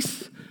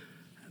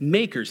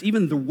 Peacemakers.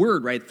 Even the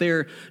word right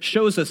there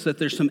shows us that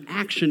there's some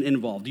action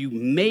involved. You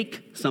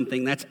make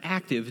something that's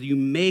active. You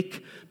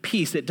make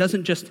peace. It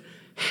doesn't just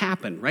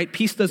happen, right?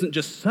 Peace doesn't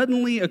just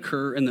suddenly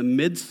occur in the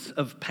midst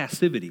of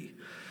passivity.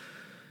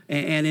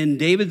 And in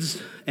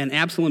David's and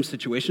Absalom's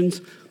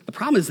situations, the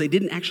problem is they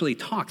didn't actually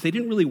talk. They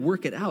didn't really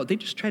work it out. They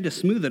just tried to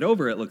smooth it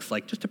over, it looks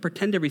like, just to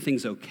pretend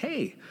everything's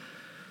okay.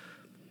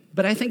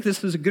 But I think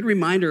this is a good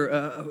reminder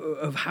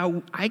of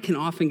how I can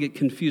often get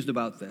confused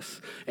about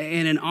this.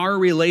 And in our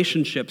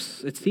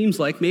relationships, it seems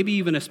like, maybe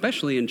even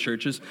especially in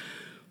churches,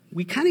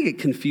 we kind of get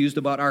confused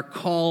about our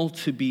call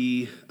to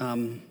be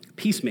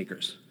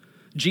peacemakers.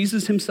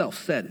 Jesus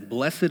himself said,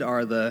 "Blessed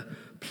are the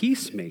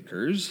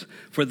peacemakers,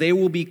 for they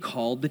will be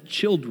called the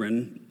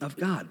children of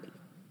God."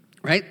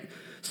 Right?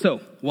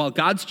 So, while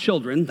God's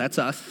children, that's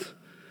us,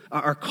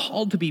 are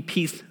called to be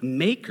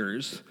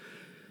peacemakers,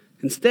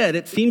 instead,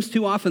 it seems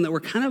too often that we're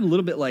kind of a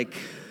little bit like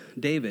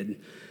David,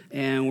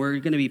 and we're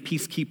going to be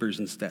peacekeepers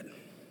instead.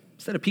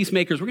 Instead of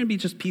peacemakers, we're going to be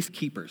just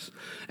peacekeepers.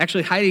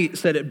 Actually, Heidi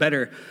said it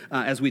better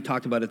as we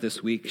talked about it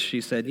this week.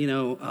 She said,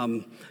 you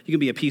can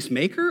be a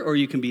peacemaker or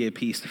you can be a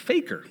peace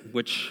faker,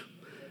 which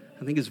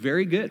I think is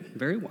very good,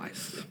 very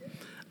wise.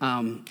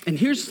 And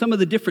here's some of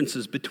the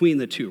differences between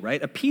the two,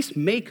 right? A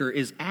peacemaker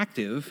is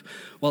active,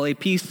 while a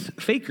peace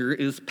faker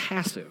is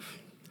passive.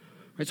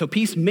 Right? So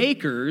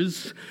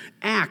peacemakers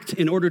act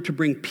in order to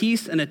bring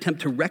peace and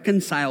attempt to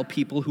reconcile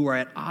people who are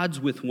at odds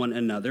with one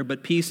another,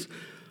 but peace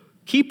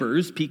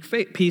fakers,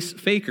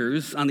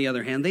 on the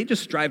other hand, they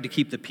just strive to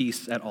keep the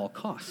peace at all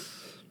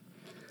costs.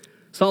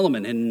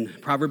 Solomon in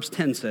Proverbs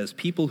 10 says,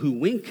 "People who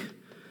wink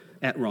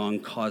at wrong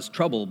cause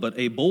trouble, but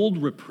a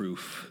bold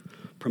reproof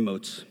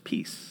promotes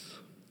peace."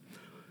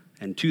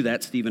 And to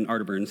that, Stephen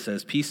Arterburn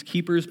says,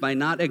 "Peacekeepers, by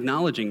not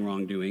acknowledging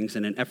wrongdoings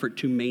in an effort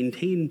to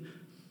maintain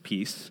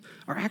peace,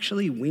 are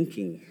actually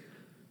winking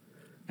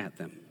at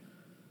them."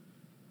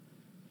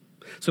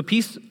 So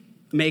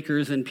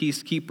peacemakers and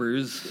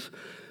peacekeepers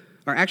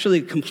are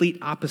actually complete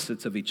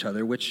opposites of each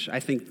other, which I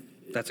think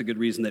that's a good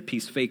reason that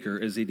peace faker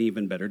is an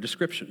even better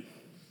description.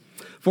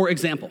 For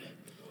example,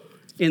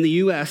 in the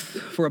U.S.,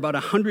 for about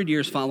 100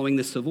 years following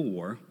the Civil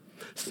War,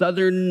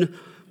 Southern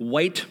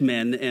white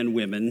men and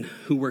women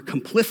who were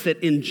complicit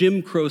in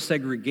Jim Crow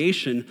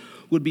segregation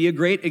would be a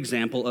great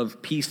example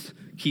of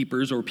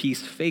peacekeepers or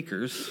peace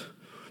fakers,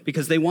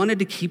 because they wanted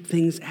to keep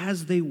things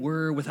as they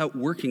were without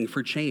working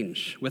for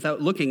change,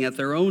 without looking at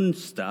their own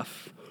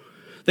stuff.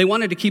 They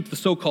wanted to keep the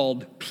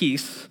so-called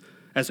peace,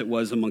 as it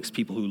was amongst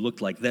people who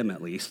looked like them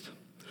at least.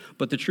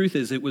 But the truth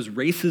is, it was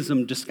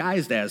racism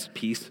disguised as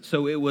peace,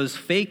 so it was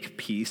fake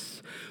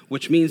peace,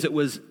 which means it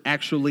was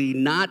actually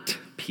not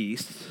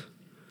peace.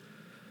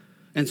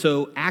 And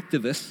so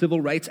activists, civil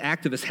rights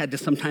activists, had to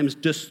sometimes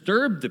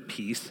disturb the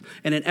peace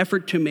in an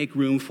effort to make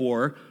room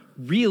for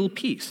real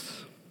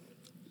peace.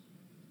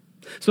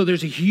 So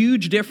there's a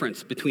huge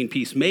difference between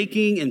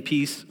peacemaking and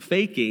peace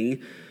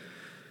faking.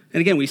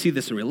 And again, we see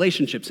this in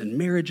relationships, in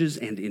marriages,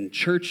 and in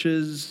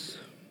churches.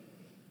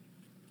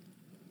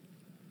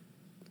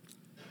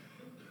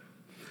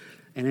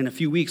 And in a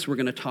few weeks, we're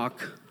going to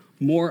talk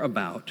more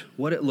about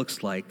what it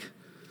looks like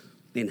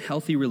in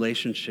healthy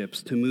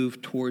relationships to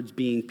move towards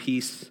being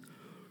peacemakers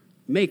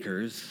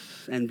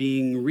and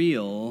being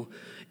real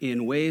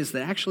in ways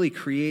that actually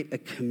create a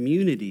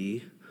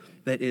community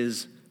that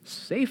is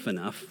safe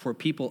enough for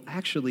people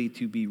actually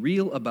to be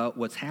real about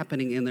what's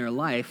happening in their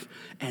life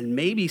and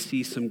maybe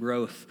see some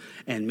growth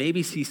and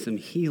maybe see some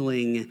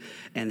healing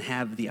and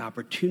have the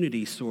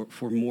opportunity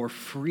for more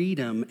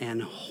freedom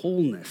and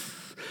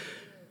wholeness.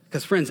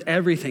 Because, friends,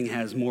 everything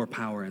has more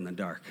power in the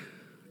dark.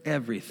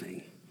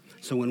 Everything.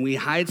 So when we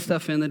hide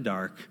stuff in the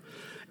dark,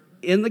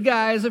 in the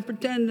guise of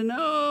pretending,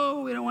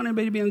 oh, we don't want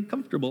anybody to be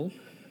uncomfortable,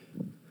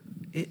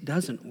 it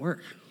doesn't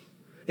work.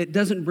 It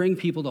doesn't bring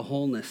people to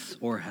wholeness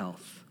or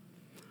health.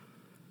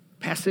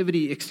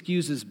 Passivity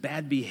excuses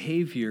bad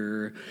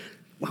behavior.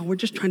 Well, we're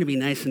just trying to be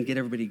nice and get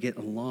everybody to get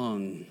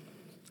along.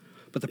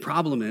 But the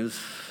problem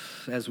is,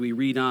 as we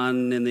read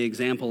on in the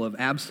example of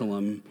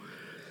Absalom,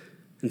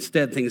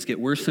 instead, things get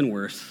worse and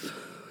worse,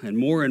 and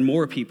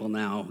more people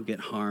now get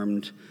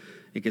harmed.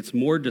 It gets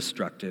more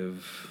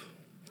destructive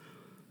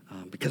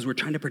because we're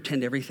trying to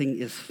pretend everything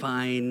is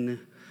fine.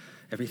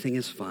 Everything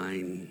is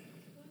fine.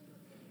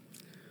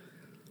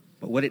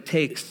 But what it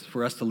takes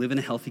for us to live in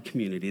a healthy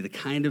community, the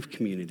kind of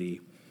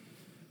community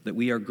that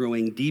we are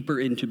growing deeper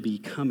into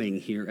becoming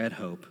here at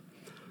Hope,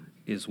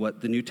 is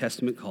what the New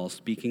Testament calls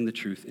speaking the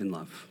truth in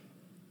love.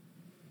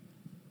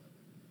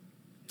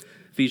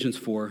 Ephesians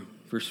 4,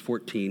 verse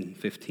 14,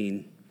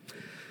 15.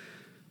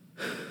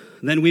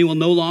 "Then we will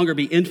no longer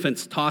be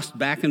infants tossed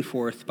back and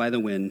forth by the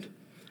wind,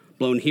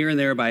 blown here and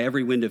there by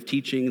every wind of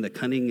teaching, the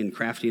cunning and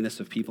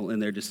craftiness of people in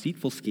their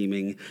deceitful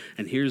scheming."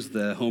 And here's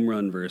the home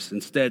run verse.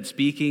 "Instead,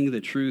 speaking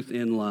the truth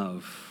in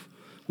love,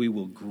 we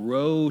will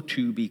grow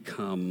to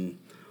become,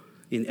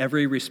 in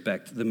every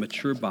respect, the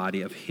mature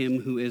body of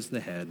him who is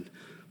the head,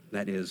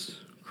 that is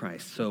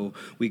Christ." So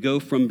we go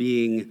from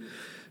being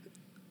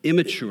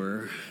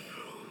immature,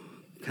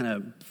 kind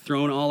of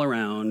thrown all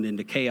around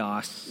into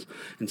chaos.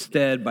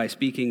 Instead, by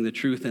speaking the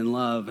truth in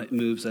love, it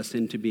moves us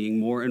into being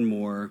more and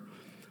more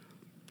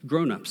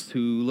grown-ups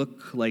who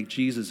look like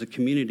Jesus, a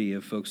community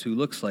of folks who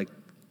looks like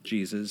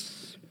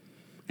Jesus.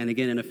 And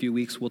again, in a few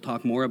weeks, we'll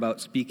talk more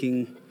about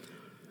speaking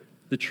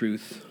the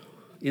truth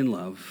in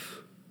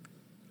love.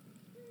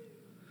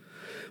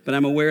 But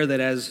I'm aware that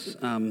as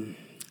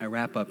I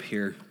wrap up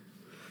here,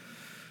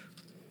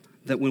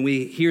 that when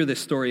we hear this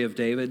story of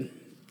David,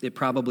 it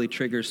probably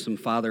triggers some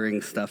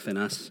fathering stuff in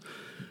us,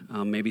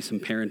 maybe some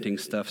parenting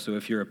stuff. So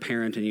if you're a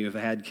parent and you have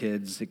had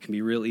kids, it can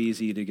be real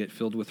easy to get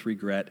filled with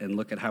regret and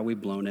look at how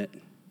we've blown it.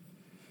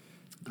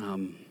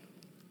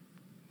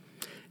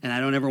 And I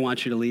don't ever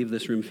want you to leave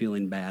this room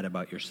feeling bad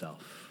about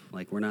yourself.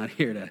 Like, we're not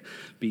here to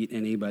beat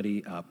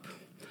anybody up.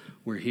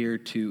 We're here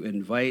to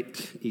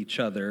invite each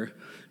other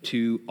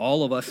to,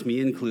 all of us, me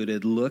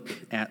included, look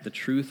at the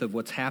truth of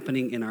what's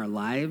happening in our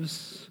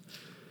lives,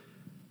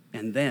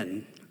 and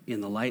then,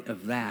 in the light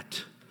of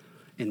that,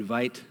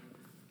 invite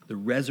the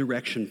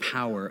resurrection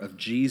power of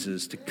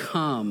Jesus to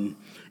come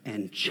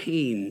and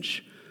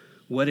change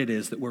what it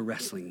is that we're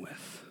wrestling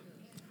with.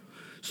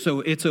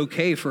 So it's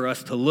okay for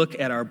us to look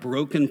at our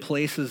broken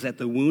places, at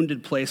the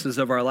wounded places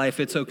of our life.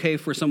 It's okay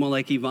for someone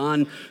like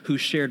Yvonne, who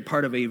shared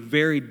part of a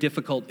very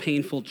difficult,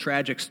 painful,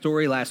 tragic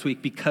story last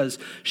week, because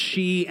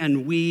she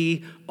and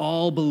we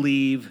all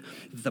believe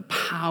the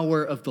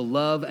power of the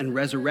love and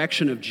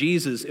resurrection of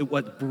Jesus is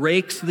what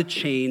breaks the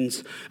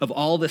chains of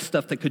all this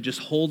stuff that could just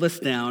hold us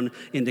down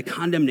into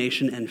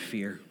condemnation and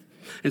fear.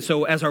 And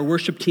so as our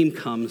worship team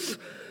comes,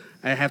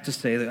 I have to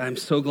say that I'm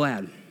so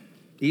glad.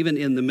 Even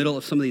in the middle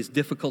of some of these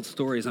difficult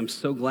stories, I'm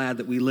so glad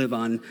that we live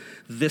on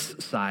this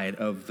side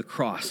of the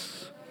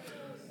cross.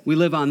 We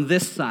live on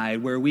this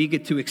side where we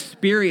get to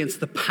experience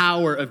the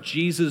power of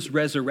Jesus'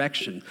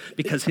 resurrection,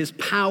 because his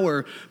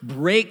power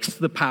breaks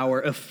the power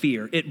of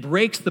fear. It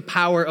breaks the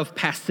power of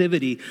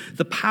passivity.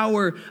 The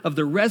power of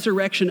the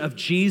resurrection of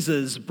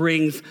Jesus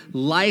brings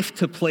life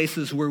to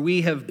places where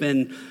we have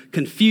been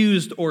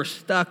confused or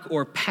stuck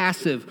or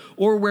passive,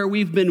 or where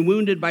we've been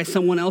wounded by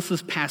someone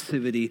else's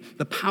passivity.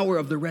 The power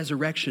of the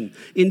resurrection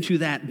into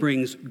that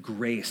brings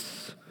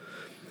grace.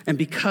 And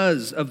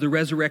because of the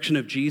resurrection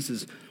of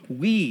Jesus,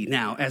 we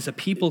now, as a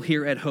people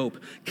here at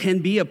Hope, can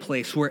be a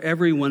place where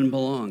everyone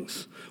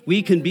belongs.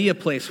 We can be a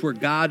place where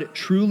God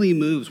truly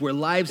moves, where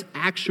lives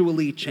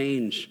actually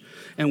change,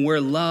 and where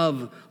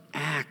love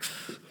acts.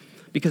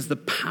 Because the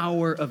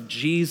power of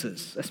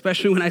Jesus,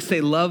 especially when I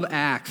say love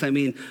acts, I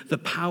mean the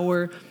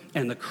power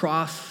and the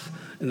cross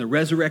and the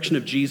resurrection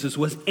of Jesus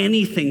was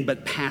anything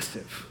but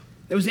passive.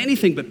 It was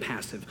anything but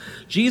passive.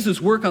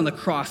 Jesus' work on the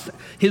cross,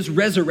 his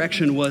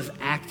resurrection was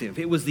active.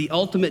 It was the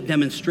ultimate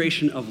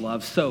demonstration of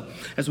love. So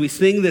as we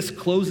sing this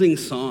closing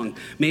song,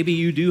 maybe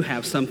you do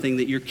have something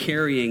that you're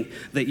carrying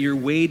that you're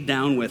weighed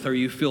down with, or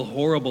you feel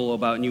horrible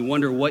about, and you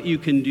wonder what you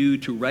can do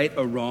to right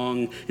a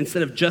wrong.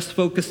 Instead of just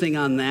focusing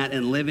on that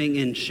and living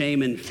in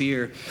shame and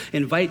fear,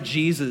 invite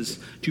Jesus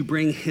to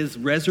bring his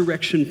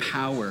resurrection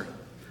power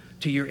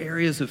to your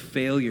areas of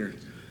failure,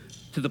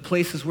 to the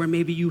places where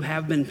maybe you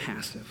have been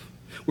passive,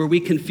 where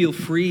we can feel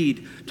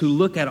freed to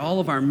look at all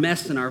of our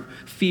mess and our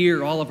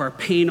fear, all of our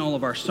pain, all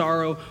of our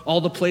sorrow, all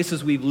the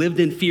places we've lived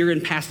in fear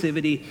and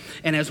passivity.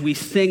 And as we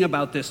sing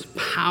about this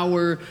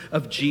power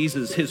of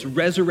Jesus, his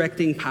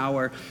resurrecting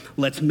power,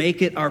 let's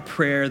make it our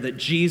prayer that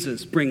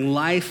Jesus bring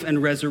life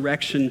and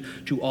resurrection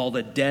to all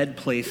the dead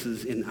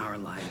places in our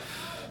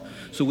life.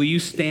 So will you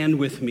stand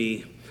with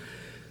me?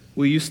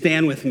 Will you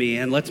stand with me,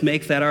 and let's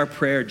make that our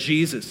prayer.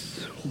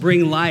 Jesus,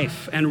 bring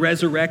life and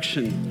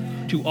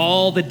resurrection to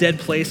all the dead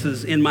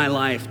places in my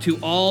life, to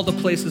all the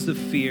places of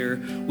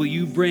fear. Will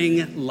you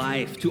bring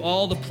life to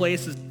all the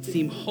places that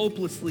seem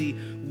hopelessly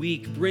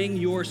weak? Bring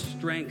your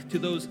strength to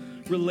those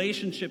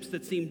relationships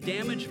that seem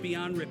damaged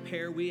beyond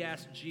repair. We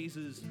ask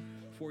Jesus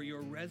for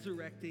your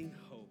resurrecting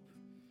hope.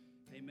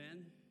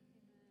 Amen.